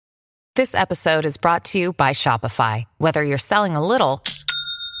This episode is brought to you by Shopify. Whether you're selling a little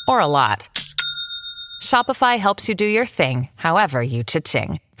or a lot, Shopify helps you do your thing, however you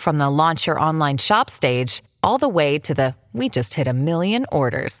cha-ching. From the launch your online shop stage, all the way to the we just hit 1 million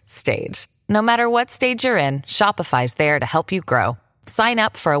orders stage. No matter what stage you're in, Shopify's there to help you grow. Sign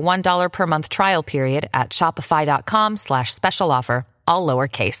up for a $1 per month trial period at shopify.com/special offer, all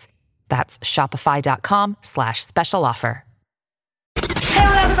lowercase. That's shopify.com/special offer. Hey,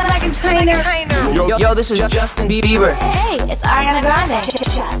 what up, it's Meghan Trainor. Yo, this is Justin Bieber. Hey, it's Ariana Grande.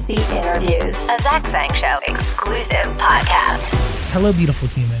 Just the Interviews, a Zach Sang Show exclusive podcast. Hello, beautiful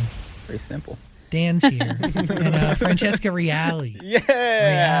human. Very simple. Dan's here. And Francesca Reali.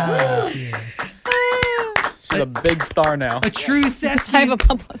 Yeah. Reali's here. She's a big star now. A true thespian. I have a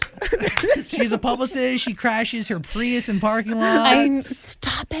publicist. She's a publicist. She crashes her Prius in parking lots.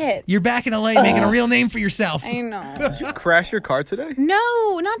 Stop it. You're back in LA making a real name for yourself. I know. Did you crash your car today?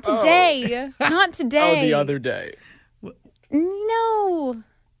 No, not today. Not today. Oh, the other day. No.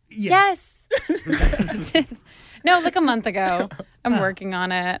 Yeah. Yes. No, like a month ago. I'm working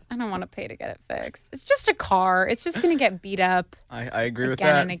on it. I don't want to pay to get it fixed. It's just a car. It's just going to get beat up I agree with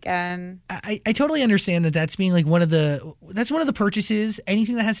again that. and again. I totally understand that that's being like one of the purchases.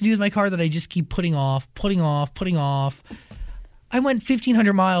 Anything that has to do with my car that I just keep putting off. I went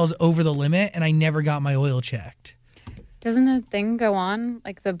 1,500 miles over the limit and I never got my oil checked. Doesn't a thing go on?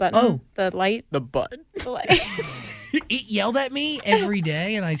 Like the button? Oh. The light? The butt. The light. It yelled at me every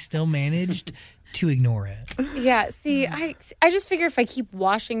day and I still managed to ignore it. Yeah, see, I just figure if I keep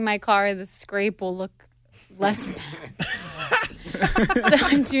washing my car, the scrape will look less bad. So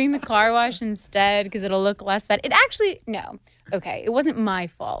I'm doing the car wash instead because it'll look less bad. It actually, no. Okay, it wasn't my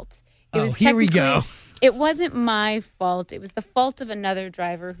fault. Here we go. It wasn't my fault. It was the fault of another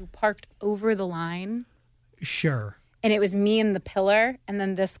driver who parked over the line. Sure. And it was me and the pillar and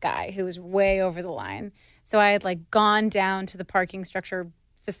then this guy who was way over the line. So I had like gone down to the parking structure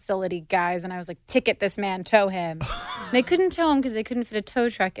facility guys and I was like, ticket this man, tow him. And they couldn't tow him because they couldn't fit a tow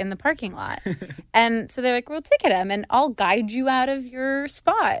truck in the parking lot. And so they're like, well, ticket him and I'll guide you out of your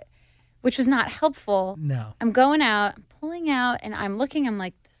spot, which was not helpful. No. I'm going out, I'm pulling out, and I'm looking, I'm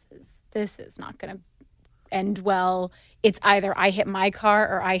like, this is not going to end well. It's either I hit my car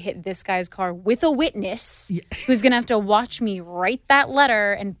or I hit this guy's car with a witness who's going to have to watch me write that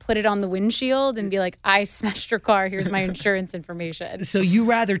letter and put it on the windshield and be like, I smashed your car. Here's my insurance information. So you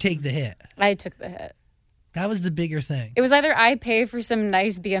rather take the hit. I took the hit. That was the bigger thing. It was either I pay for some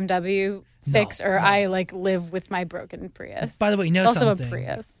nice BMW fix or I like live with my broken Prius. By the way, know also something. Also a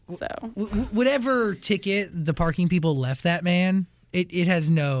Prius, so. Whatever ticket the parking people left that man, it has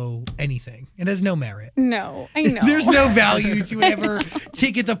no anything. It has no merit. No, I know. There's no value to whatever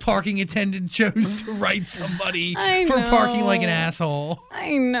ticket the parking attendant chose to write somebody for parking like an asshole.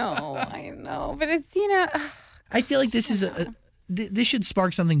 I know. But it's, I feel like this is this should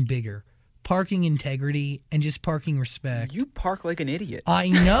spark something bigger. Parking integrity and just parking respect. You park like an idiot.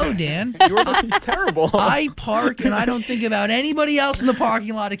 I know, Dan. You're terrible. I park and I don't think about anybody else in the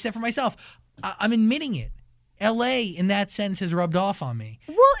parking lot except for myself. I'm admitting it. LA, in that sense, has rubbed off on me.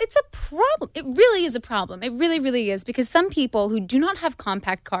 Well, it's a problem. It really is a problem. It really, really is. Because some people who do not have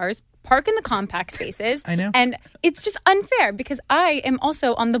compact cars park in the compact spaces. I know. And it's just unfair because I am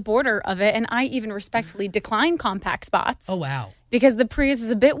also on the border of it. And I even respectfully decline compact spots. Oh, wow. Because the Prius is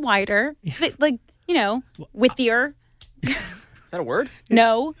a bit wider. Yeah. Bit, like, withier. Is that a word?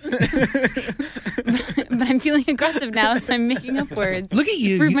 No. but I'm feeling aggressive now, so I'm making up words. Look at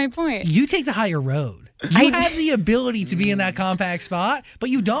you. To prove my point. You take the higher road. You have the ability to be in that compact spot, but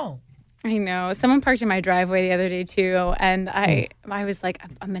you don't. I know. Someone parked in my driveway the other day, too, and I was like,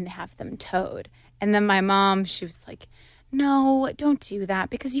 I'm going to have them towed. And then my mom, she was like, no, don't do that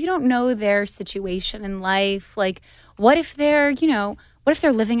because you don't know their situation in life. Like, what if they're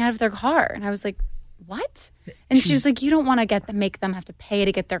living out of their car? And I was like, what? And she was like, you don't want to make them have to pay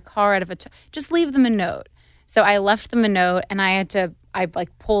to get their car out of just leave them a note. So I left them a note and I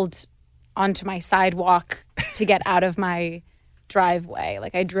pulled onto my sidewalk to get out of my driveway.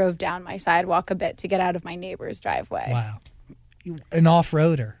 Like I drove down my sidewalk a bit to get out of my neighbor's driveway. Wow. An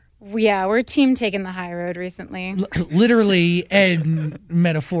off-roader. Yeah, we're team taking the high road recently. Literally and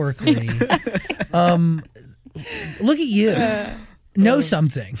metaphorically. Look at you. Know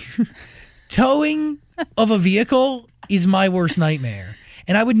something. Towing of a vehicle is my worst nightmare.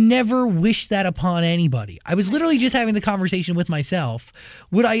 And I would never wish that upon anybody. I was literally just having the conversation with myself.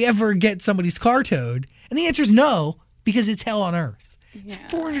 Would I ever get somebody's car towed? And the answer is no, because it's hell on earth. Yeah. It's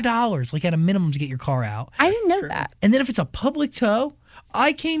 $400, like at a minimum, to get your car out. I didn't know that. And then if it's a public tow,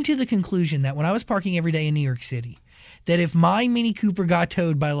 I came to the conclusion that when I was parking every day in New York City, that if my Mini Cooper got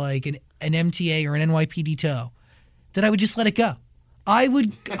towed by like an MTA or an NYPD tow, that I would just let it go. I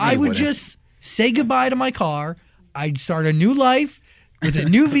would wouldn't. just say goodbye to my car. I'd start a new life with a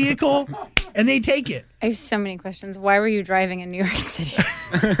new vehicle, and they'd take it. I have so many questions. Why were you driving in New York City?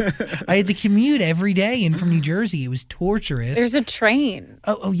 I had to commute every day in from New Jersey. It was torturous. There's a train.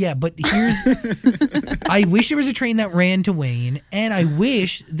 Oh yeah, but here's I wish there was a train that ran to Wayne, and I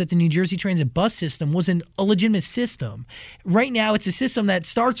wish that the New Jersey Transit bus system wasn't a legitimate system. Right now, it's a system that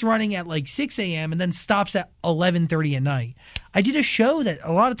starts running at like 6 a.m. and then stops at 11:30 at night. I did a show that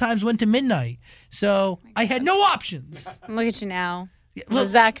a lot of times went to midnight, so I had no options. Look at you now. Look,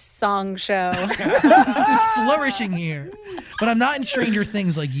 Zach's song show. just flourishing here, but I'm not in Stranger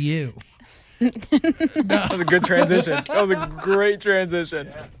Things like you. That was a good transition. That was a great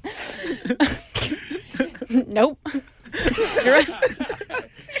transition. Nope. You're right.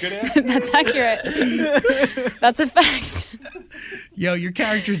 Good answer. That's accurate. That's a fact. Yo, your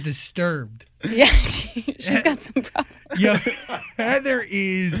character's disturbed. Yeah, she's got some problems. Yo, Heather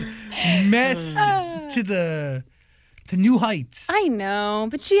is messed to new heights. I know,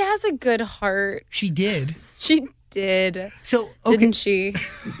 but she has a good heart. She did. She did. So, okay, Didn't she?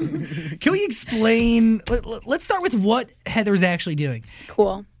 can we explain? Let's start with what Heather's actually doing.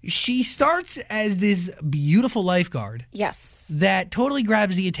 Cool. She starts as this beautiful lifeguard Yes. that totally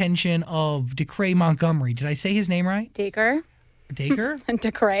grabs the attention of DeCray Montgomery. Did I say his name right? Dacre? Dacre?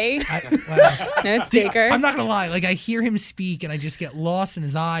 Decray? Wow. No, it's Dacre. I'm not gonna lie. Like I hear him speak, and I just get lost in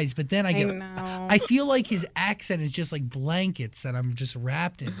his eyes. But then I know. I feel like his accent is just like blankets that I'm just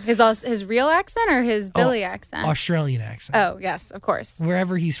wrapped in. His real accent or his Billy accent? Australian accent. Oh, yes, of course.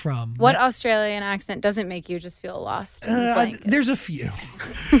 Wherever he's from. What Australian accent doesn't make you just feel lost? in the blanket? There's a few.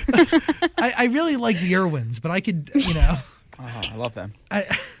 I really like the Irwins, but I could, Oh, I love them.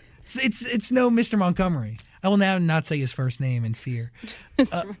 it's no Mr. Montgomery. I will now not say his first name in fear.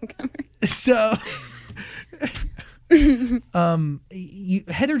 Mr. Montgomery. So,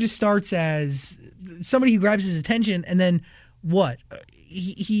 Heather just starts as somebody who grabs his attention, and then what?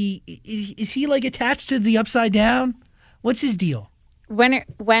 Is he like attached to the Upside Down? What's his deal?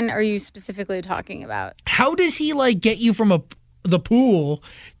 When are you specifically talking about? How does he like get you from the pool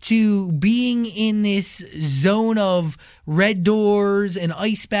to being in this zone of red doors and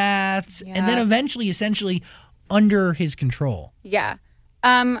ice baths, and then Yeah. eventually, essentially, under his control? Yeah.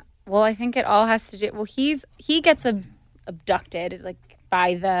 Well, I think it all has to do. Well, he gets abducted like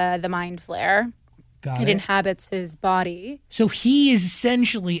by the mind flare. Got It it. inhabits his body. So he is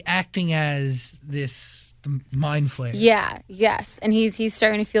essentially acting as this mind flayer. Yeah. Yes. And he's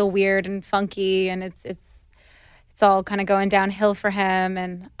starting to feel weird and funky, and it's all kind of going downhill for him.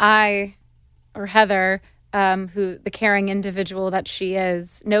 And Heather, who the caring individual that she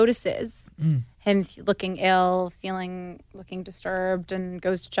is, notices him looking ill, looking disturbed, and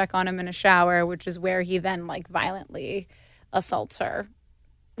goes to check on him in a shower, which is where he then like violently assaults her.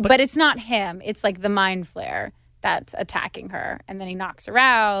 But it's not him. It's like the mind flare that's attacking her. And then he knocks her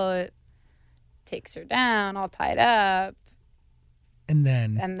out, takes her down, all tied up, And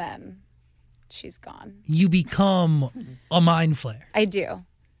then and then she's gone. you become a mind flayer. I do.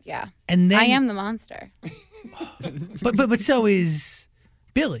 Yeah. And then I am the monster. But so is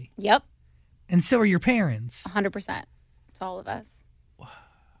Billy. Yep. And so are your parents. 100%. It's all of us.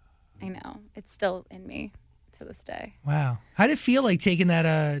 I know. It's still in me to this day. Wow. How did it feel like taking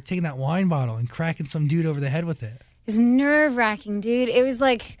that wine bottle and cracking some dude over the head with it? It was nerve-wracking, dude. It was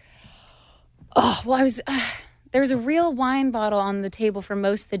like, there was a real wine bottle on the table for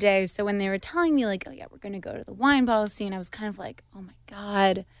most of the day. So when they were telling me like, oh yeah, we're going to go to the wine bottle scene, I was kind of like, oh my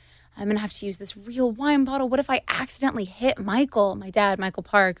God, I'm going to have to use this real wine bottle. What if I accidentally hit Michael, my dad, Michael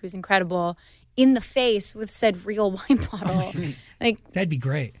Park, who's incredible, in the face with said real wine bottle? Like, That'd be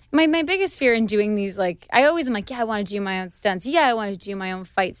great. my biggest fear in doing these, like, I always am like, yeah, I want to do my own stunts. Yeah, I want to do my own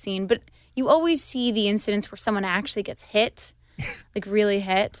fight scene. But you always see the incidents where someone actually gets hit, like really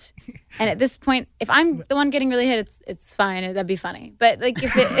hit. And at this point, if I'm the one getting really hit, it's fine. That'd be funny. But like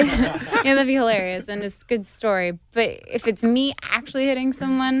if that'd be hilarious and it's a good story. But if it's me actually hitting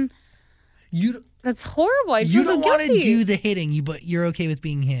someone, that's horrible. I You feel so don't want to guilty. do the hitting, but you're okay with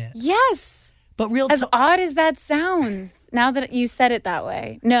being hit. Yes. But As odd as that sounds, now that you said it that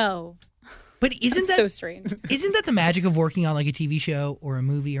way, no. but isn't That's that so strange. Isn't that the magic of working on like a TV show or a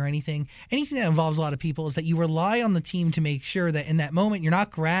movie or anything that involves a lot of people, is that you rely on the team to make sure that in that moment you're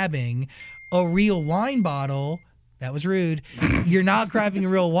not grabbing a real wine bottle That was rude. You're not grabbing a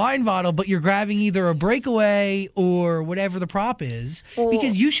real wine bottle, but you're grabbing either a breakaway or whatever the prop is,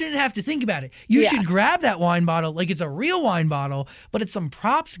 because you shouldn't have to think about it. You should grab that wine bottle like it's a real wine bottle, but it's some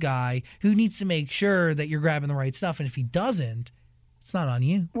props guy who needs to make sure that you're grabbing the right stuff. And if he doesn't, it's not on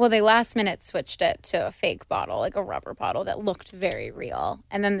you. Well, they last minute switched it to a fake bottle, like a rubber bottle that looked very real.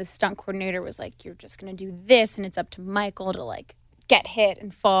 And then the stunt coordinator was like, you're just going to do this, and it's up to Michael to like get hit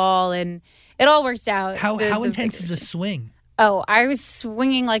and fall, and it all worked out. How intense is a swing? Oh, I was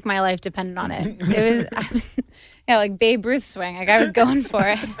swinging like my life depended on it. I was like Babe Ruth swing. Like I was going for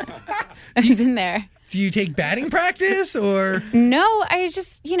it. I was in there. Do you take batting practice or? No, I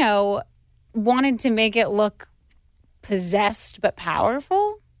just, wanted to make it look possessed but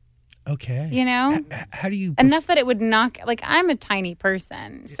powerful. Okay. How do you? Enough that it would knock, like I'm a tiny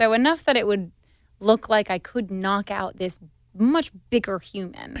person. So enough that it would look like I could knock out this much bigger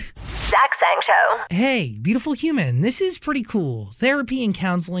human. Zach Sang Show. Hey, beautiful human, this is pretty cool. Therapy and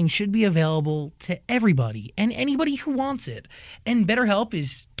counseling should be available to everybody and anybody who wants it. And BetterHelp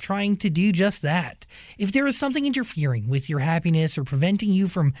is trying to do just that. If there is something interfering with your happiness or preventing you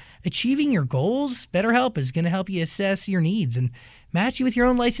from achieving your goals, BetterHelp is going to help you assess your needs and match you with your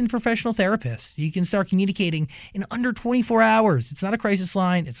own licensed professional therapist. You can start communicating in under 24 hours. It's not a crisis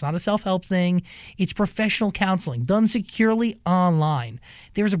line. It's not a self-help thing. It's professional counseling done securely online.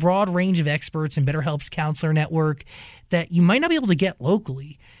 There's a broad range of experts in BetterHelp's counselor network that you might not be able to get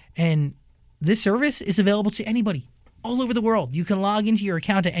locally. And this service is available to anybody all over the world. You can log into your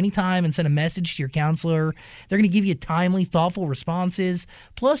account at any time and send a message to your counselor. They're going to give you timely, thoughtful responses.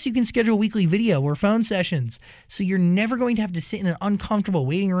 Plus, you can schedule weekly video or phone sessions, so you're never going to have to sit in an uncomfortable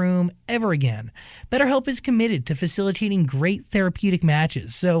waiting room ever again. BetterHelp is committed to facilitating great therapeutic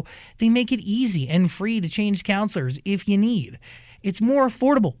matches, so they make it easy and free to change counselors if you need. It's more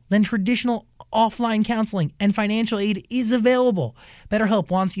affordable than traditional offline counseling, and financial aid is available.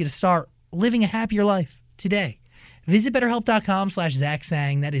 BetterHelp wants you to start living a happier life today. Visit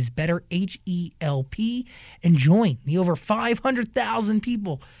BetterHelp.com/ZachSang. That is BetterHelp, and join the over 500,000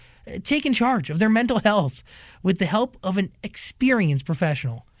 people taking charge of their mental health with the help of an experienced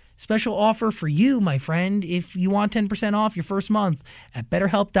professional. Special offer for you, my friend, if you want 10% off your first month at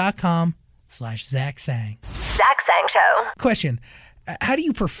BetterHelp.com/ZachSang. Zach Sang Show. Question: how do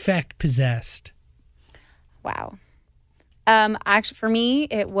you perfect Possessed? Wow. Actually, for me,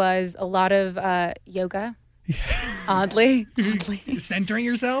 it was a lot of yoga. Oddly. Centering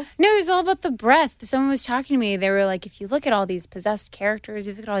yourself? No, it was all about the breath. Someone was talking to me. They were like, if you look at all these possessed characters,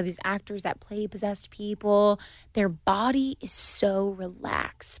 if you look at all these actors that play possessed people, their body is so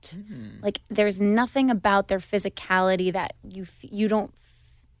relaxed. Mm-hmm. Like there's nothing about their physicality that you don't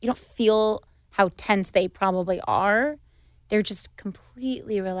feel how tense they probably are. They're just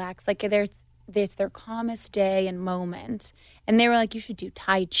completely relaxed. Like it's their calmest day and moment. And they were like, you should do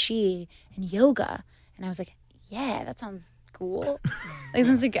Tai Chi and yoga. And I was like, yeah, that sounds cool. I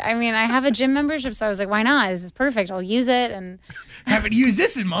have a gym membership, so I was like, why not? This is perfect. I'll use it. And haven't used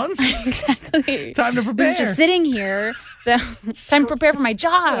this in months. Exactly. Time to prepare. It's just sitting here. So it's time to prepare for my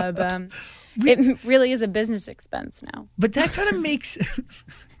job. It really is a business expense now. But that kind of makes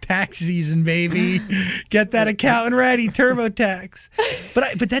tax season, baby. Get that accountant ready, TurboTax.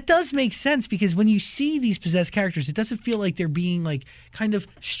 But that does make sense, because when you see these possessed characters, it doesn't feel like they're being like kind of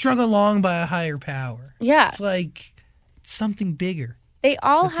strung along by a higher power. Yeah. It's like something bigger. They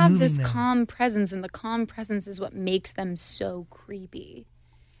all have this calm presence, and the calm presence is what makes them so creepy.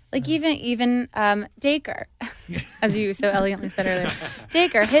 Like even Dacre, as you so elegantly said earlier,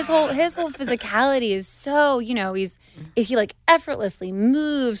 Dacre, his whole physicality is so, he like effortlessly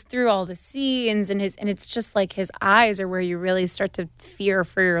moves through all the scenes, and it's just like his eyes are where you really start to fear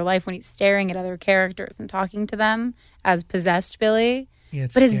for your life when he's staring at other characters and talking to them as possessed Billy. Yeah,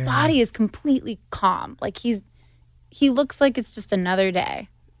 but his scary. body is completely calm. Like he looks like it's just another day.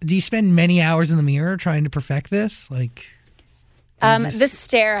 Do you spend many hours in the mirror trying to perfect this? Like. The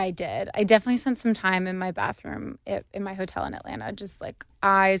stare I did. I definitely spent some time in my bathroom in my hotel in Atlanta, just like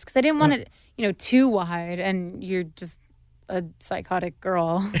eyes, because I didn't want it, too wide, and you're just a psychotic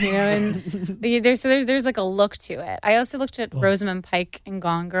girl, and there's like a look to it. I also looked at Rosamund Pike in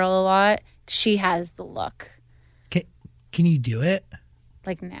Gone Girl a lot. She has the look. Can you do it?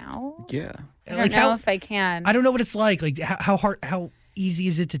 Like now? Yeah. I don't know if I can. I don't know what it's like. Like how easy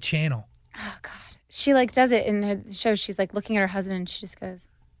is it to channel? Oh God. She like does it in her show. She's like looking at her husband, and she just goes,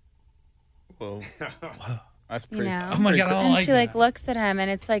 "Whoa, that's pretty." Oh my God! And she like looks at him, and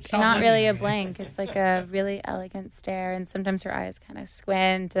it's like not really a blink. It's like a really elegant stare, and sometimes her eyes kind of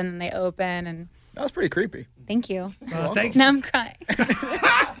squint, and then they open. And that was pretty creepy. Thank you. Thanks. Now I'm crying.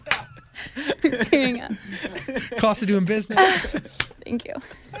 tuning up. Cost of doing business. Thank you.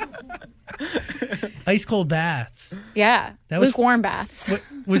 Ice cold baths. Yeah. That was- lukewarm baths. What,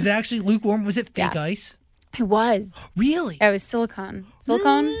 was it actually lukewarm? Was it fake Yeah. ice? It was. Really? Yeah, it was silicone.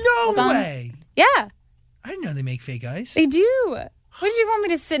 Silicone? No Silicone? way. Yeah, I didn't know they make fake ice. they do. What did you want me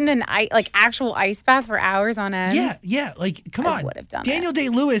to sit in an actual ice bath for hours on end? Yeah. Like, come I on. would have done Daniel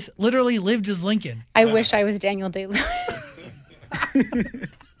Day-Lewis literally lived as Lincoln. I wish I was Daniel Day-Lewis.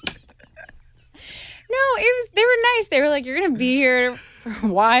 No, they were nice. They were like, you're going to be here for a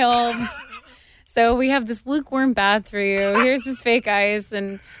while. So we have this lukewarm bath for you. Here's this fake ice.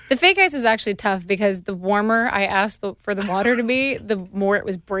 And the fake ice was actually tough because the warmer I asked for the water to be, the more it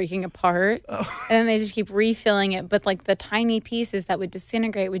was breaking apart. And then they just keep refilling it. But like the tiny pieces that would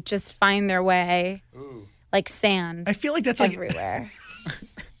disintegrate would just find their way like sand I feel like that's like everywhere.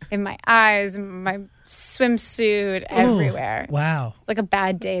 In my eyes, in my swimsuit, everywhere. Wow. It's like a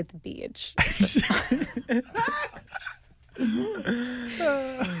bad day at the beach.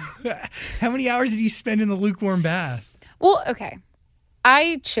 How many hours did you spend in the lukewarm bath? Well, okay.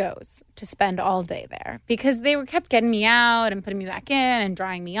 I chose to spend all day there because they kept getting me out and putting me back in and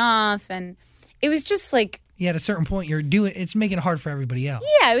drying me off. And it was just like, Yeah, at a certain point, it's making it hard for everybody else.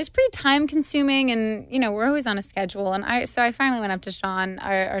 yeah, it was pretty time consuming. And, we're always on a schedule. And I finally went up to Sean,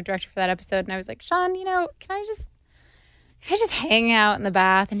 our director for that episode, and I was like, Sean, can I just hang out in the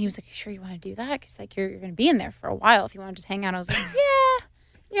bath? And he was like, you sure you want to do that? Because like you're going to be in there for a while if you want to just hang out. I was like, yeah.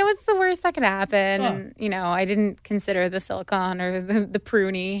 What's the worst that could happen? And, I didn't consider the silicone or the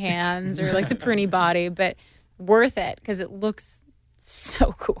pruny hands or like the pruny body, but worth it because it looks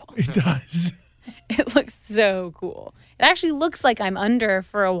so cool. It does. It looks so cool. It actually looks like I'm under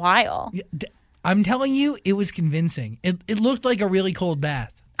for a while. Yeah, I'm telling you, it was convincing. It looked like a really cold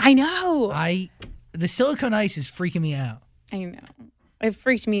bath. I know. The silicone ice is freaking me out. I know. It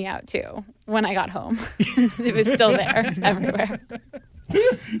freaked me out too when I got home. It was still there everywhere.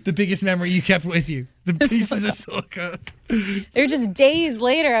 The biggest memory you kept with you. The pieces of silicone. They were just days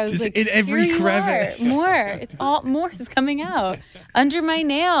later. I was Just like, in every here you crevice. are. More is coming out. Under my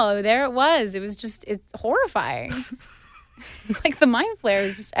nail, there it was. It's horrifying. Like the mind flare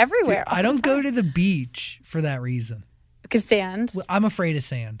is just everywhere. I don't go to the beach for that reason. Because sand. Well, I'm afraid of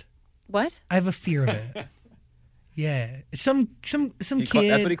sand. What? I have a fear of it. Yeah. Some kid. That's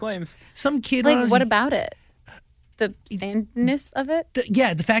what he claims. Some kid. when I Like, was what about it? The sandness of it?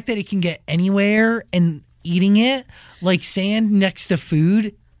 the fact that it can get anywhere and eating it like sand next to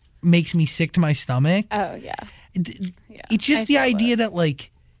food makes me sick to my stomach. Oh, yeah. It's just I the feel idea that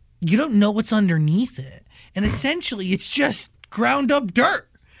like you don't know what's underneath it, and essentially it's just ground up dirt.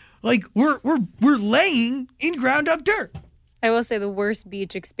 Like we're laying in ground up dirt. I will say the worst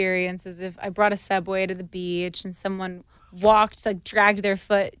beach experience is if I brought a Subway to the beach and someone walked, like dragged their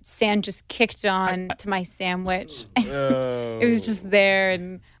foot, sand just kicked on to my sandwich. It was just there,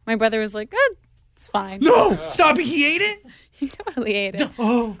 and my brother was like, it's fine. No, stop it. He ate it. He totally ate it.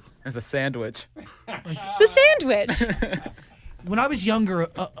 Oh. It's a sandwich. The sandwich. When I was younger,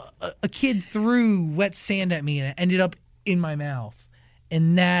 a kid threw wet sand at me and it ended up in my mouth.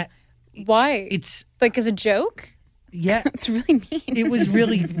 And that Why? it's like as a joke? yeah, It's really mean. it was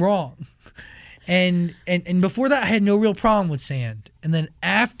really wrong. And before that I had no real problem with sand. And then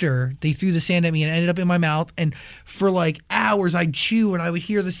after they threw the sand at me and it ended up in my mouth, and for like hours I'd chew and I would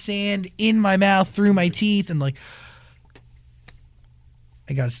hear the sand in my mouth through my teeth, and like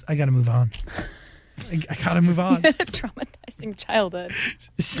I gotta move on. I gotta move on. a traumatizing childhood.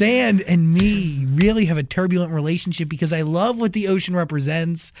 Sand and me really have a turbulent relationship because I love what the ocean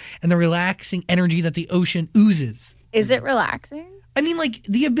represents and the relaxing energy that the ocean oozes. Is it relaxing? I mean, like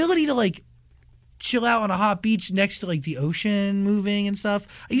the ability to like chill out on a hot beach next to like the ocean moving and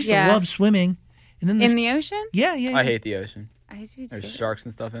stuff. I used to love swimming. And then In the ocean? yeah. I hate the ocean. I do too. There's sharks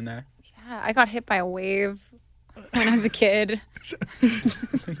and stuff in there. Yeah, I got hit by a wave when I was a kid.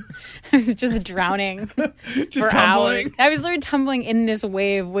 I was just drowning just for tumbling. hours. I was literally tumbling in this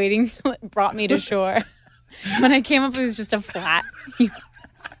wave, waiting till it brought me to shore. When I came up, it was just a flat.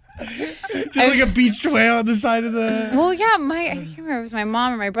 Just like a beached whale on the side of the. Well, yeah, I can't remember. It was my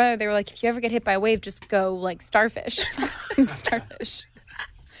mom and my brother. They were like, if you ever get hit by a wave, just go like starfish. Starfish.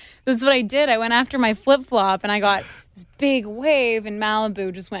 This is what I did. I went after my flip flop, and I got this big wave in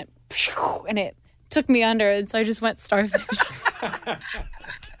Malibu. Just went, and it took me under, and so I just went starfish.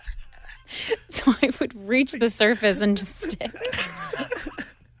 So I would reach the surface and just stick.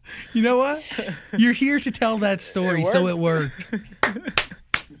 You know what? You're here to tell that story, so it worked.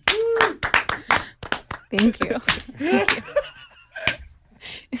 Thank you. Thank you.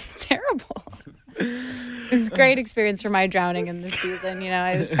 It's terrible. It was a great experience for my drowning in this season.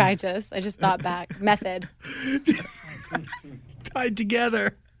 I was practiced. I just thought back. Method. Tied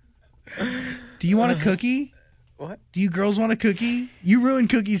together. Do you want a cookie? What? Do you girls want a cookie? You ruined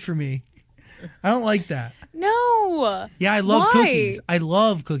cookies for me. I don't like that. No. Yeah, I love Why? cookies. I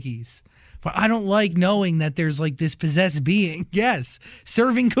love cookies. But I don't like knowing that there's like this possessed being, yes,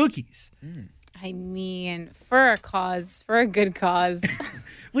 serving cookies. I mean, for a cause, for a good cause.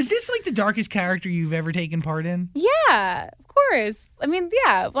 Was this like the darkest character you've ever taken part in? Yeah, of course. I mean,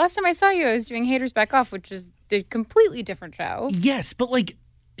 yeah. Last time I saw you, I was doing Haters Back Off, which was a completely different show. Yes, but like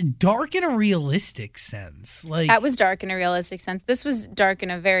dark in a realistic sense. Like That was dark in a realistic sense. This was dark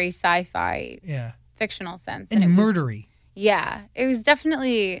in a very sci-fi, yeah, fictional sense. and it was, murdery. yeah, it was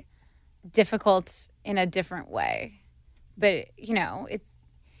definitely difficult in a different way. But,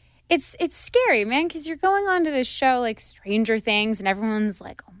 it's scary, man, because you're going on to this show like Stranger Things, and everyone's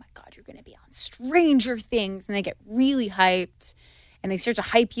like, oh my God, you're going to be on Stranger Things. And they get really hyped, and they start to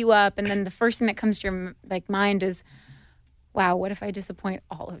hype you up. And then the first thing that comes to your mind is, wow, what if I disappoint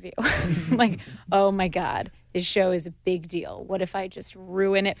all of you? Like, oh my God, this show is a big deal. What if I just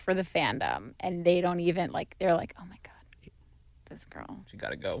ruin it for the fandom? And they don't even they're like, oh my God, this girl, She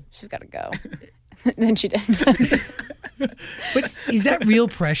gotta go. she's got to go. And then she did. But is that real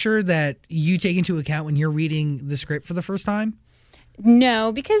pressure that you take into account when you're reading the script for the first time?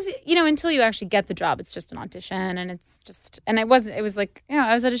 No, because, until you actually get the job, it's just an audition. And it was like,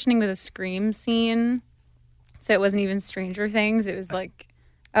 I was auditioning with a Scream scene. So it wasn't even Stranger Things. It was like,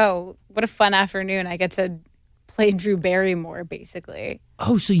 oh, what a fun afternoon. I get to play Drew Barrymore, basically.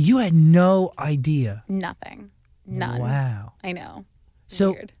 Oh, so you had no idea. Nothing. None. Wow. I know.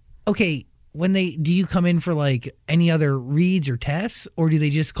 So, Weird. okay, do you come in for like any other reads or tests, or do they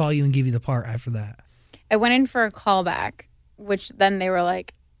just call you and give you the part after that? I went in for a callback, which then they were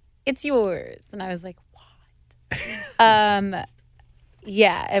like, it's yours. And I was like, what?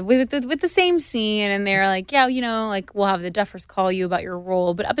 Yeah, with the same scene, and they're like, yeah, we'll have the Duffers call you about your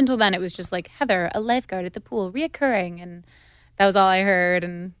role. But up until then, it was just like, Heather, a lifeguard at the pool, reoccurring. And that was all I heard.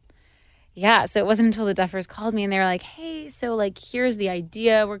 And yeah, so it wasn't until the Duffers called me, and they were like, hey, so here's the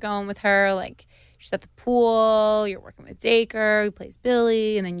idea. We're going with her. She's at the pool. You're working with Dacre, who plays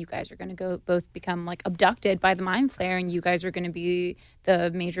Billy. And then you guys are going to go both become abducted by the Mind Flayer. And you guys are going to be the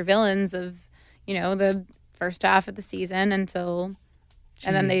major villains of, the first half of the season until...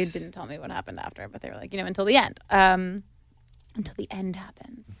 And then they didn't tell me what happened after, but they were like, until the end. Until the end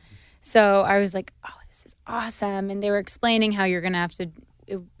happens. So I was like, oh, this is awesome. And they were explaining how you're going to have to,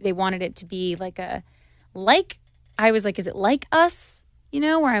 they wanted it to be I was like, is it like Us?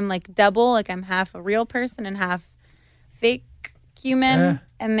 Where I'm double, I'm half a real person and half fake human.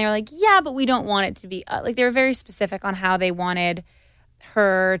 And they were like, yeah, but we don't want it to be, they were very specific on how they wanted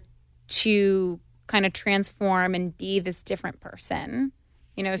her to kind of transform and be this different person.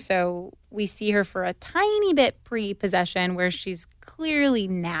 So we see her for a tiny bit pre-possession where she's clearly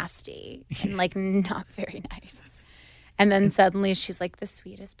nasty and not very nice. And then suddenly she's the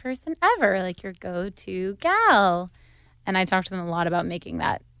sweetest person ever, your go-to gal. And I talked to them a lot about making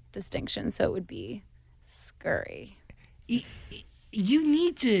that distinction so it would be scurry. You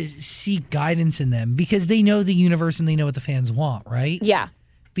need to seek guidance in them because they know the universe and they know what the fans want, right? Yeah.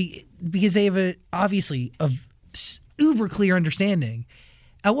 Because they have obviously a uber clear understanding.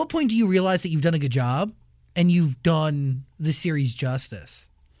 At what point do you realize that you've done a good job and you've done the series justice?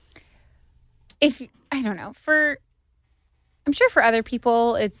 I don't know, I'm sure for other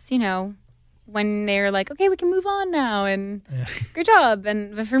people, it's, when they're like, okay, we can move on now and good job.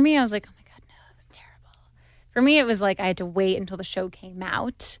 But for me, I was like, oh my God, no, that was terrible. For me, it was I had to wait until the show came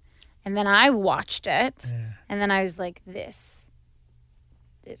out and then I watched it and then I was like, this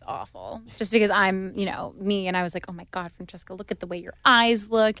is awful just because I'm, me. And I was like, oh my God, Francesca, look at the way your eyes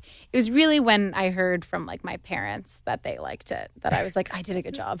look. It was really when I heard from my parents that they liked it, that I was like, I did a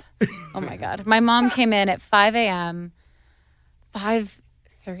good job. Oh my God. My mom came in at 5 a.m.,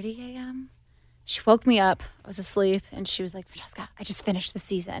 5:30 a.m. She woke me up. I was asleep and she was like, Francesca, I just finished the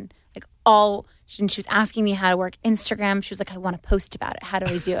season. And she was asking me how to work Instagram. She was like, I want to post about it. How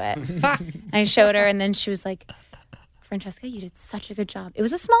do I do it? And I showed her and then she was like, Francesca, you did such a good job. It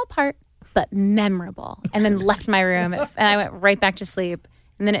was a small part, but memorable. And then left my room and I went right back to sleep.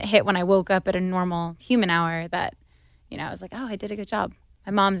 And then it hit when I woke up at a normal human hour that, I was like, oh, I did a good job.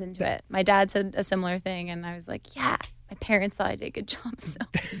 My mom's into it. My dad said a similar thing. And I was like, yeah, my parents thought I did a good job. So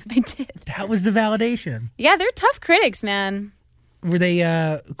I did. That was the validation. Yeah, they're tough critics, man. Were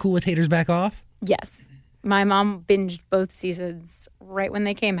they cool with Haters Back Off? Yes. My mom binged both seasons right when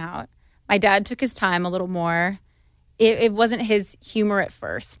they came out. My dad took his time a little more. it wasn't his humor at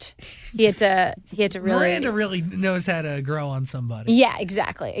first. He had to really. Miranda really knows how to grow on somebody. Yeah,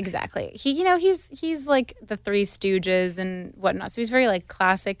 exactly. He's like the Three Stooges and whatnot. So he's very like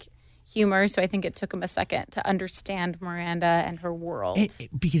classic humor. So I think it took him a second to understand Miranda and her world.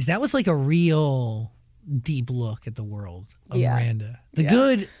 Because that was like a real deep look at the world of Miranda. The Yeah.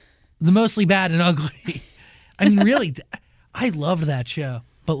 good, the mostly bad and ugly. I mean, really, I loved that show.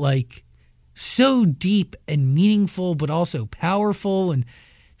 But like, so deep and meaningful, but also powerful and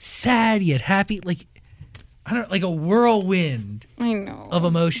sad yet happy. Like, I don't like a whirlwind I know. of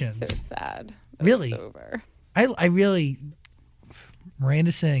emotions. So sad. that Really? it's over. I really,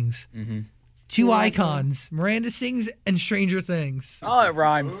 Miranda Sings. Mm-hmm. Two icons, Miranda Sings and Stranger Things. Oh, it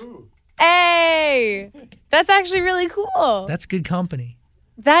rhymes. Hey, that's actually really cool. That's good company.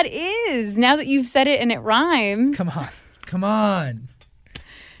 That is. Now that you've said it and it rhymes. Come on.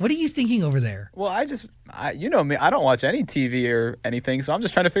 What are you thinking over there? Well, you know me, I don't watch any TV or anything, so I'm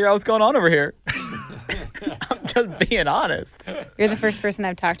just trying to figure out what's going on over here. I'm just being honest. You're the first person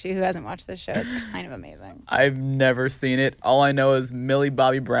I've talked to who hasn't watched this show. It's kind of amazing. I've never seen it. All I know is Millie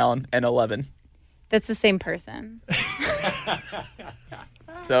Bobby Brown and 11. That's the same person.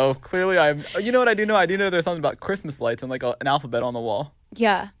 So clearly you know what I do know? I do know there's something about Christmas lights and like an alphabet on the wall.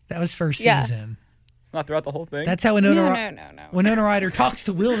 Yeah. That was first Yeah. season. It's not throughout the whole thing. That's how Winona No. Winona Ryder talks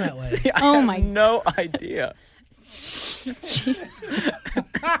to Will that way. I Oh have my- no idea.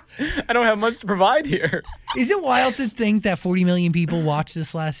 I don't have much to provide here. Is it wild to think that 40 million people watched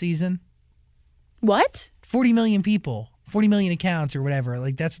this last season? What? 40 million people. 40 million accounts or whatever.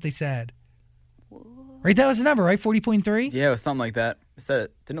 Like, that's what they said. Right? That was the number, right? 40.3? Yeah, it was something like that. It said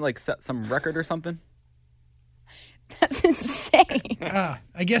it. Didn't it like set some record or something? That's insane.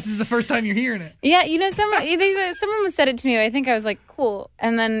 I guess this is the first time you're hearing it. Yeah, someone said it to me. I think I was like, cool.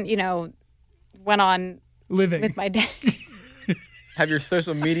 And then, went on Living. with my day. Have your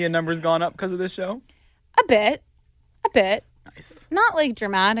social media numbers gone up because of this show? A bit. Nice. Not like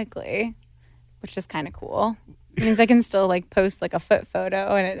dramatically, which is kind of cool. It means I can still like post like a foot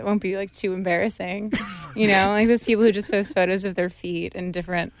photo and it won't be like too embarrassing. Like those people who just post photos of their feet in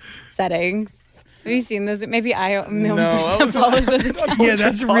different settings. Have you seen those? Maybe I'm the only person that follows those accounts. Yeah,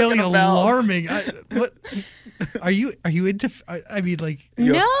 that's you're really talking about. alarming. What are you into? I mean, like,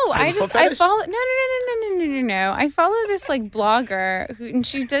 You No, have a I foot fetish? follow. No. I follow this like blogger and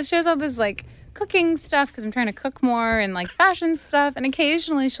she shows all this like cooking stuff because I'm trying to cook more and like fashion stuff. And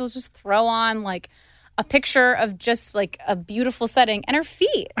occasionally she'll just throw on like a picture of just like a beautiful setting and her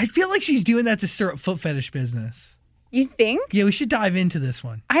feet. I feel like she's doing that to stir up foot fetish business. You think? Yeah, we should dive into this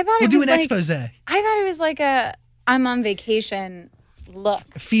one. I thought We'll it do was an like, expose. I thought it was like a I'm on vacation look.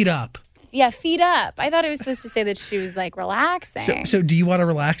 Feet up. Yeah, feet up. I thought it was supposed to say that she was like relaxing. So do you want to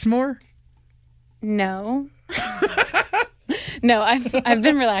relax more? No. No, I've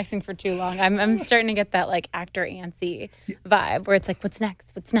been relaxing for too long. I'm starting to get that like actor antsy vibe where it's like, what's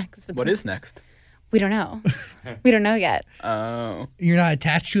next? What is next? We don't know. We don't know yet. Oh. You're not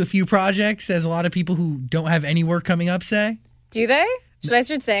attached to a few projects, as a lot of people who don't have any work coming up say? Do they? Should I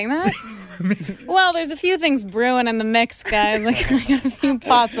start saying that? Well, there's a few things brewing in the mix, guys. Like, I got a few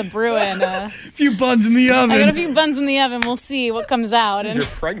pots of brewing. A few buns in the oven. I got a few buns in the oven. We'll see what comes out. You're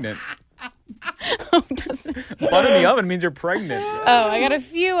pregnant. Oh, doesn't. Bun in the oven means you're pregnant. Oh, I got a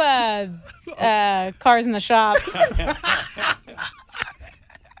few cars in the shop.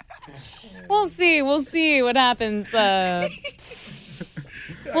 We'll see what happens.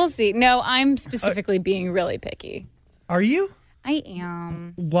 We'll see. No, I'm specifically being really picky. Are you? I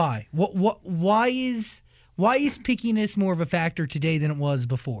am. Why? Why is pickiness more of a factor today than it was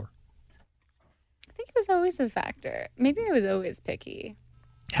before? I think it was always a factor. Maybe I was always picky.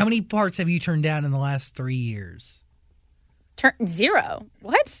 How many parts have you turned down in the last 3 years? Zero.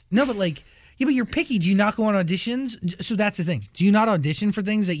 What? No, but like, yeah, but you're picky. Do you not go on auditions? So that's the thing. Do you not audition for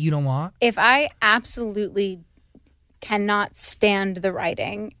things that you don't want? If I absolutely cannot stand the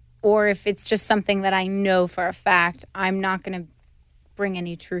writing, or if it's just something that I know for a fact I'm not going to bring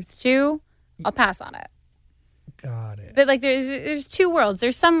any truth to, I'll pass on it. Got it. But like, there's two worlds.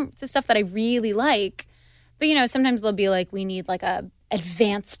 There's some stuff that I really like, but sometimes they'll be like, we need like a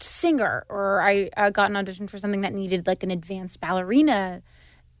advanced singer, or I got an audition for something that needed like an advanced ballerina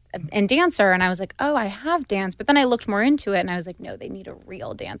and dancer, and I was like, oh, I have dance. But then I looked more into it and I was like, no, they need a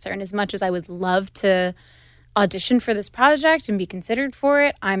real dancer. And as much as I would love to audition for this project and be considered for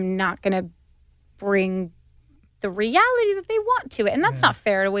it, I'm not going to bring the reality that they want to it. And that's not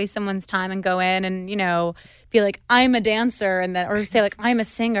fair to waste someone's time and go in and, be like, I'm a dancer, and then, or say like, I'm a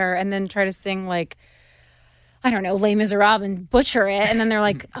singer, and then try to sing like, I don't know, Les Miserables and butcher it. And then they're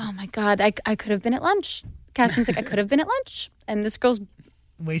like, oh my God, I could have been at lunch Casting's like, I could have been at lunch, and this girl's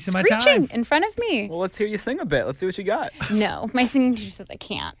Wasting my screeching time. in front of me. Well, let's hear you sing a bit. Let's see what you got. No, my singing teacher says I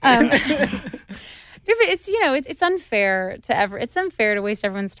can't. It's it's unfair to waste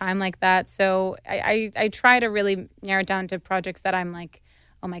everyone's time like that. So I try to really narrow it down to projects that I'm like,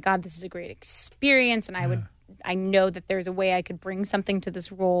 oh my God, this is a great experience, and I know that there's a way I could bring something to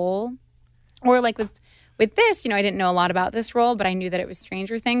this role. Or like with this, I didn't know a lot about this role, but I knew that it was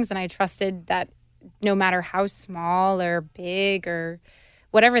Stranger Things, and I trusted that no matter how small or big or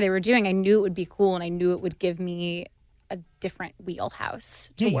whatever they were doing, I knew it would be cool, and I knew it would give me a different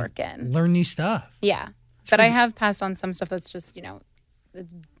wheelhouse to work in. Learn new stuff. Yeah. But I have passed on some stuff that's just,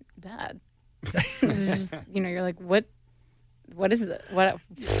 it's bad. It's just, you're like, what is it? What?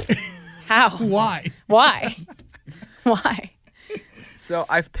 How? Why? Why? Why? So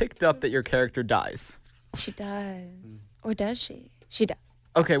I've picked up that your character dies. She does. Or does she? She does.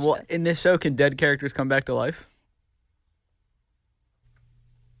 Okay, well, in this show, can dead characters come back to life?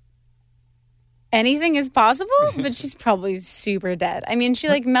 Anything is possible, but she's probably super dead. I mean, she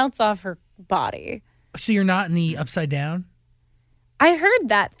like melts off her body. So you're not in the Upside Down? I heard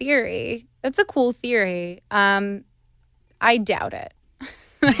that theory. That's a cool theory. I doubt it.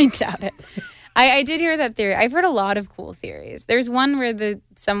 I doubt it. I did hear that theory. I've heard a lot of cool theories. There's one where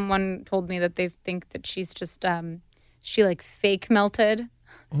someone told me that they think that she's just she like fake melted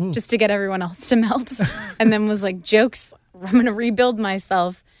just to get everyone else to melt, and then was like, jokes, I'm gonna rebuild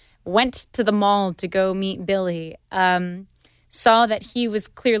myself. Went to the mall to go meet Billy. Saw that he was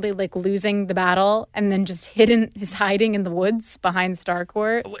clearly like losing the battle, and then just is hiding in the woods behind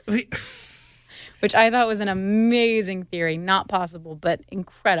Starcourt. Which I thought was an amazing theory. Not possible, but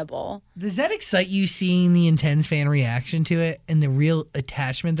incredible. Does that excite you, seeing the intense fan reaction to it and the real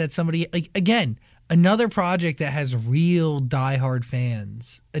attachment that somebody, like, again, another project that has real diehard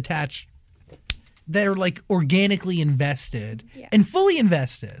fans attached that are like organically invested and fully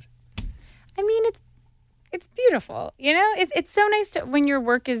invested? I mean, it's beautiful. It's so nice when your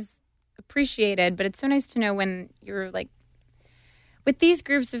work is appreciated, but it's so nice to know when you're like, with these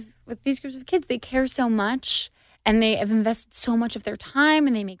groups of kids, they care so much, and they have invested so much of their time,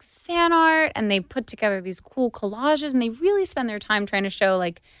 and they make fan art, and they put together these cool collages, and they really spend their time trying to show,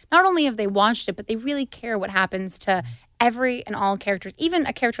 like, not only have they watched it, but they really care what happens to every and all characters, even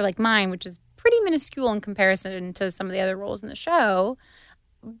a character like mine, which is pretty minuscule in comparison to some of the other roles in the show.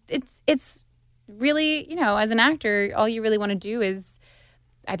 It's really, as an actor, all you really want to do is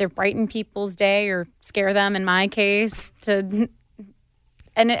either brighten people's day or scare them, in my case,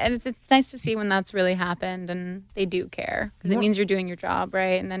 and it's nice to see when that's really happened and they do care, because it means you're doing your job,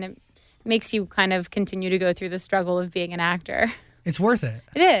 right? And then it makes you kind of continue to go through the struggle of being an actor. It's worth it.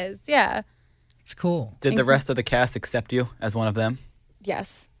 It is, yeah. It's cool. Did the rest of the cast accept you as one of them?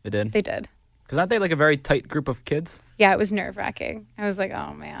 Yes. They did? They did. Because aren't they like a very tight group of kids? Yeah, it was nerve-wracking. I was like,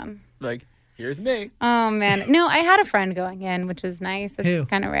 oh, man. Like, here's me. Oh, man. No, I had a friend going in, which was nice. It's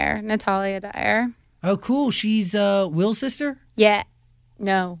kind of rare. Natalia Dyer. Oh, cool. She's Will's sister? Yeah.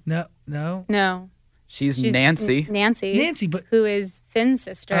 No. She's Nancy. Nancy, but who is Finn's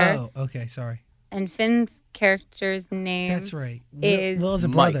sister. Oh, okay. Sorry. And Finn's character's name. That's right. Is Will's a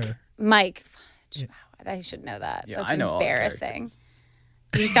Mike. brother. Mike. Wow, I should know that. Yeah, That's I know all the embarrassing.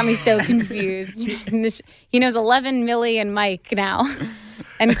 You just got me so confused. He knows 11, Millie, and Mike now,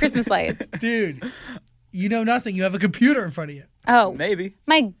 and Christmas lights. Dude, you know nothing. You have a computer in front of you. Oh, Maybe.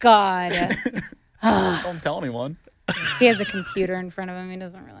 my God. Don't tell anyone. He has a computer in front of him. He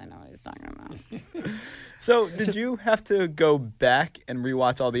doesn't really know what he's talking about. So, did you have to go back and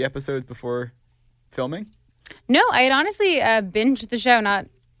rewatch all the episodes before filming? No, I had honestly binged the show not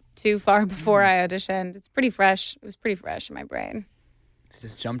too far before I auditioned. It's pretty fresh. It was pretty fresh in my brain.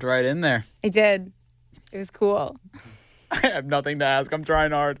 Just jumped right in there. I did. It was cool. I have nothing to ask. I'm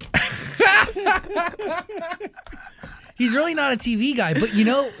trying hard. He's really not a TV guy, but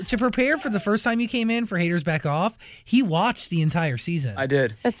to prepare for the first time you came in for Haters Back Off, he watched the entire season. I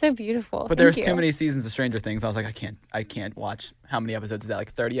did. That's so beautiful. But there's too many seasons of Stranger Things. I was like, I can't watch. How many episodes is that?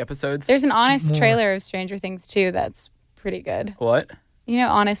 Like 30 episodes? There's an honest trailer of Stranger Things too that's pretty good. What?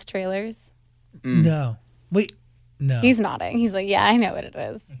 Honest trailers? No. Wait. No. He's nodding. He's like, yeah, I know what it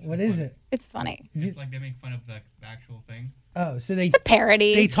is. What is it? It's funny. It's like they make fun of the actual thing. Oh, so It's a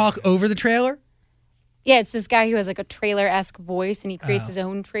parody. they talk over the trailer? Yeah, it's this guy who has like a trailer-esque voice, and he creates his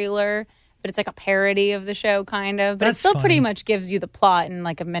own trailer, but it's like a parody of the show, kind of. But That's it still pretty funny. much gives you the plot in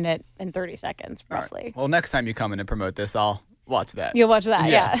like a minute and 30 seconds, All right. roughly. Well, next time you come in and promote this, I'll watch that. You'll watch that,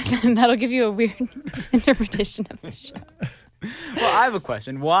 Yeah. yeah. That'll give you a weird interpretation of the show. Well, I have a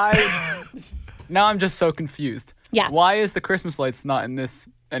question. Why? Now I'm just so confused. Yeah. Why is the Christmas lights not in this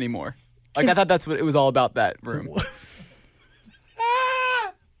anymore? Like I thought that's what it was all about. That room.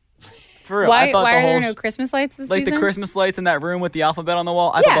 For real, Why I thought are the whole there no Christmas lights this like season? the Christmas lights in that room with the alphabet on the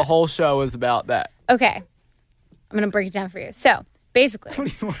wall. I thought the whole show was about that. Okay. I'm going to break it down for you. So, basically, What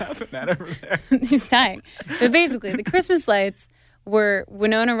are you laughing at over there? he's dying. But basically, the Christmas lights were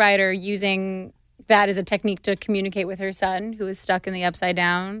Winona Ryder using that as a technique to communicate with her son, who was stuck in the upside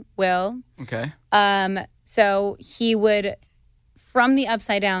down, Will. Okay. So he would, from the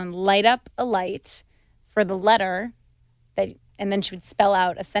upside down, light up a light for the letter that, and then she would spell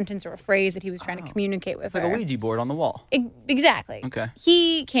out a sentence or a phrase that he was trying to communicate with It's like her. a Ouija board on the wall. Exactly. Okay.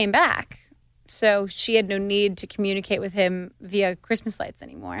 He came back, so she had no need to communicate with him via Christmas lights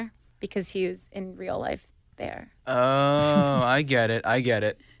anymore because he was in real life there. Oh, I get it.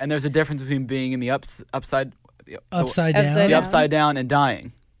 And there's a difference between being in the upside Upside down. Upside the upside down and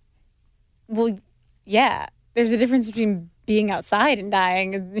dying. Well, yeah. There's a difference between being outside and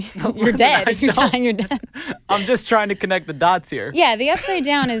dying. You're dead. If you're dying, you're dead. I'm just trying to connect the dots here. Yeah, the upside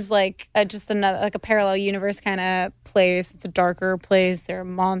down is like just another, like a parallel universe kind of place. It's a darker place. There are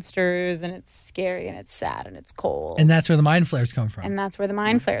monsters, and it's scary, and it's sad, and it's cold. And that's where the mind flares come from. And that's where the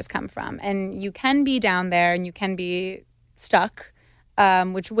mind flares come from. And you can be down there, and you can be stuck,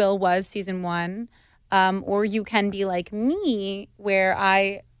 which Will was season 1, or you can be like me, where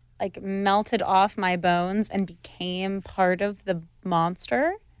I like melted off my bones and became part of the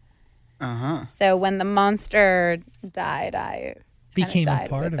monster. So when the monster died, I Became a died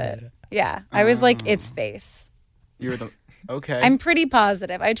part with of it. Yeah, I was like its face. You're the okay. I'm pretty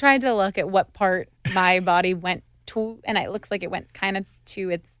positive. I tried to look at what part my body went to, and it looks like it went kind of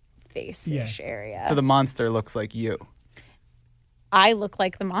to its face-ish area. So the monster looks like you. I look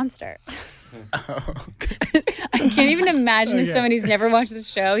like the monster. I can't even imagine as someone who's never watched the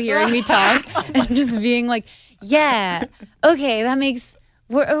show hearing me talk and just being like, yeah, okay, that makes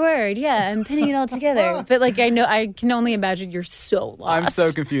a word. Yeah, I'm pinning it all together. But like, I can only imagine you're so lost. I'm so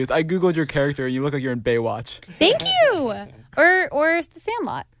confused. I Googled your character and you look like you're in Baywatch. Thank you. Or The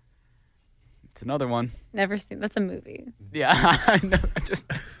Sandlot. It's another one. Never seen. That's a movie. Yeah, I know.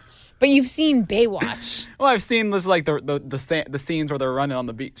 But you've seen Baywatch, Well, I've seen this like the scenes where they're running on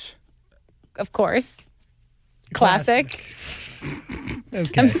the beach. of course. Classic.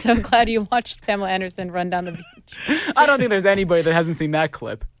 Okay. I'm so glad you watched Pamela Anderson run down the beach. I don't think there's anybody that hasn't seen that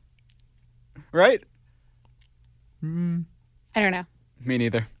clip. Right? I don't know. Me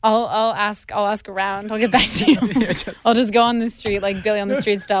neither. I'll ask around. I'll get back to you. I'll just go on the street like Billy on the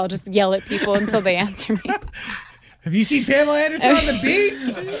Street style, just yell at people until they answer me. Have you seen Pamela Anderson on the beach?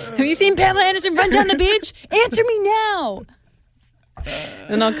 Have you seen Pamela Anderson run down the beach? Answer me now.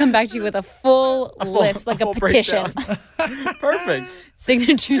 Then I'll come back to you with a full list, like a full petition, Perfect.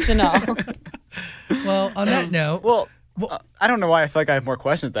 signatures and all. Well, on that note, Well, I don't know why I feel like I have more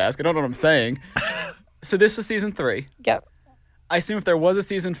questions to ask. I don't know what I'm saying. So this was season 3. Yep. I assume if there was a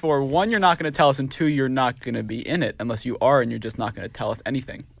season 4, 1, you're not going to tell us, and 2, you're not going to be in it unless you are, and you're just not going to tell us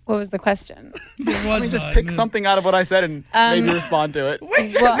anything. What was the question? there was Just none. pick something out of what I said and maybe respond to it.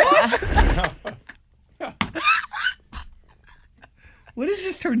 Well, What has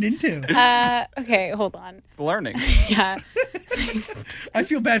this turned into? okay, hold on. It's learning. Yeah. I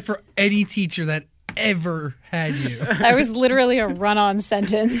feel bad for any teacher that ever had you. That was literally a run-on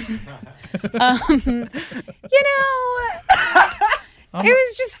sentence. It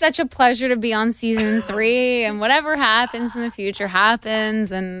was just such a pleasure to be on season 3, and whatever happens in the future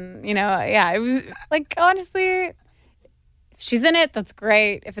happens. And, it was like, honestly, if she's in it, that's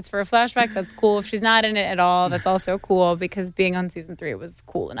great. If it's for a flashback, that's cool. If she's not in it at all, that's also cool, because being on season 3 was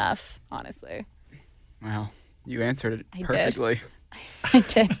cool enough, honestly. Wow. You answered it I did. perfectly. I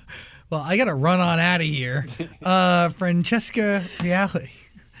did. Well, I got to run on out of here. Francesca Reale,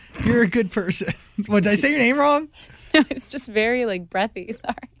 you're a good person. What, did I say your name wrong? No, it's just very, breathy.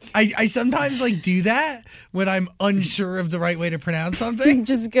 Sorry. I sometimes, do that when I'm unsure of the right way to pronounce something.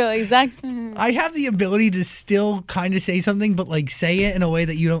 Just go exact. I have the ability to still kind of say something, but, say it in a way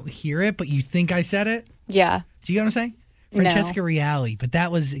that you don't hear it, but you think I said it. Yeah. Do you know what I'm saying? No. Francesca Reale, but that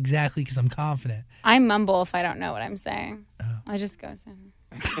was exactly because I'm confident. I mumble if I don't know what I'm saying. Oh. I just go.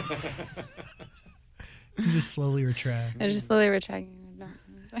 You just slowly retract. I just slowly retract.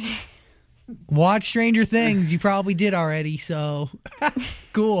 Watch Stranger Things. You probably did already, so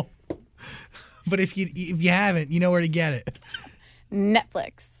cool. But if you haven't, you know where to get it.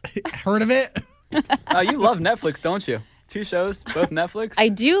 Netflix. Heard of it? You love Netflix, don't you? 2 shows, both Netflix? I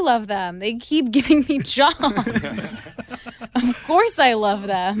do love them. They keep giving me jobs. Of course I love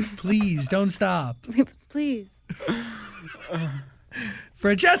them. Please don't stop. Please.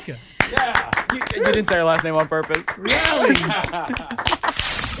 Francesca. You didn't say her last name on purpose. Really?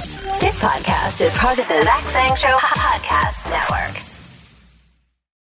 This podcast is part of the Zach Sang Show Podcast Network.